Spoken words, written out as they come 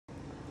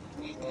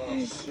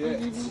Oh, shit.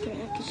 Another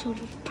episode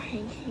of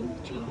pranking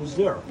Joe. Who's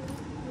there?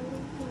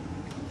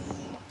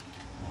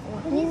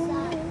 What is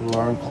that?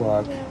 Alarm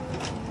clock.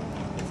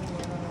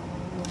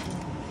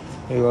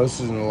 Hey, well, this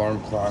is an alarm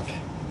clock.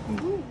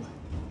 Ooh.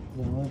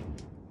 What?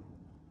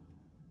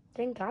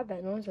 Thank God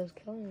that noise was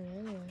killing me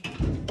anyway.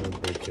 I'll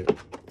break it.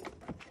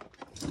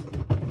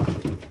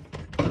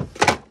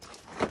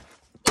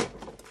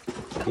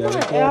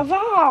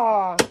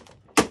 Whatever.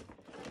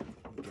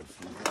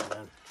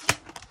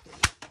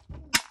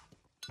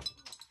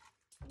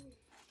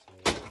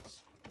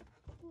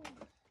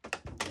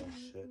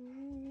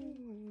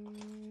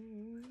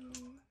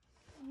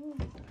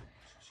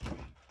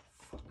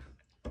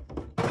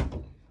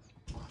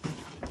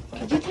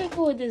 Could you take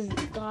away these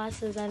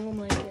glasses? I don't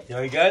like it.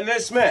 Yo, you got in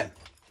this, man?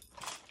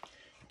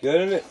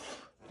 Good in it?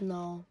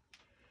 No.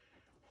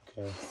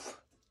 Okay.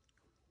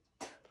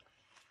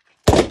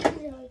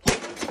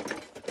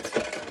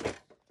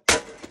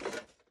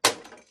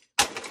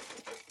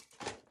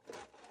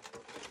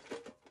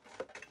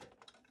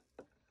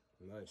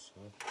 Nice,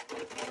 huh?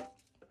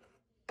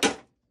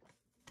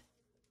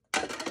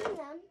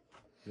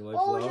 You like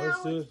flowers,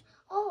 dude?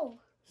 Oh.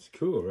 It's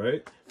cool,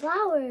 right?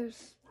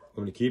 Flowers.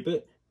 Want me to keep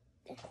it?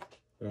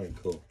 Alright,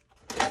 cool.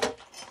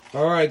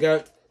 Alright,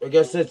 I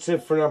guess that's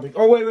it for now.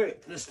 Oh,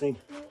 wait. This thing.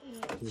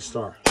 The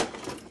star.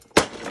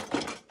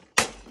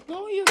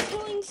 No, you're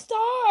killing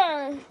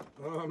Star.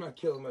 Oh, I'm not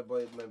killing my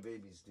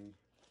babies, dude.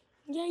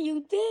 Yeah,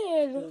 you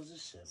did. What is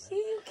this shit, man? See,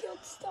 you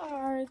killed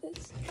Star.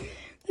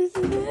 This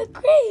is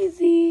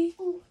crazy.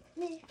 Ooh,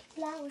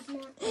 flowers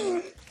now.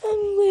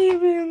 I'm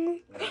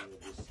leaving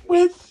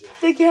with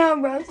the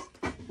cameras.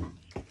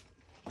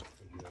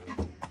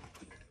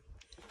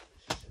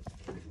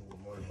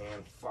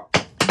 Fuck.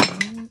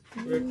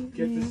 Get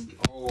this.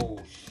 Oh,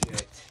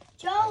 shit.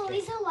 Joe,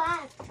 Lisa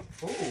laughed.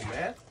 Oh,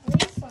 man.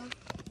 Lisa.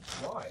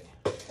 Why?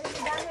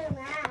 She got her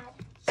mad.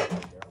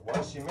 Why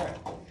is she mad?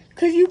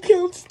 Because you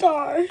killed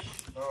Star.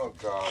 Oh,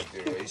 God,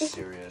 dude. Are you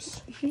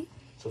serious?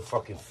 It's a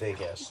fucking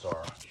fake-ass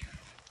star.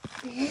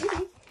 Shit.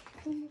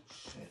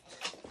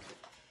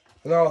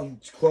 No,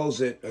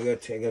 close it. I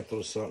gotta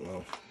throw something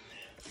out.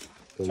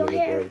 Go to the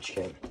garbage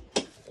can.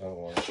 I don't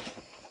want it.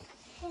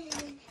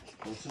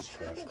 What's this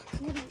crap?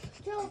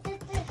 Joe, get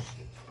this.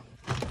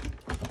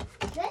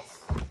 This?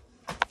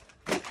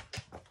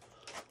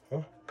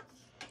 Huh?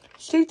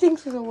 She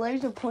thinks it's a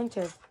laser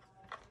pointer.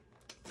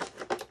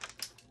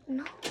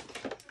 No.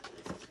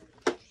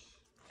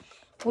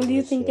 What do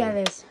you think that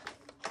is?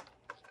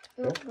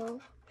 No.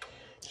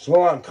 Just hold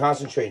on. I'm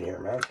concentrating here,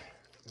 man.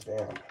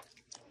 Damn.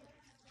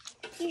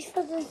 These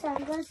fucking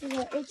sunglasses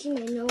are itching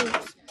my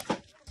nose.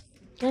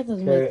 That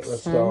doesn't Okay, make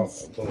let's sense. go.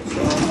 Let's go. Yes,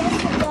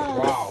 it does.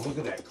 Wow, look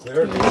at that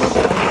clearness.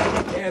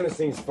 Damn, this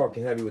thing's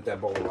fucking heavy with that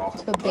bowling ball.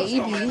 The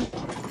baby.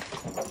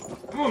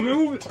 Come on, man,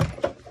 move it.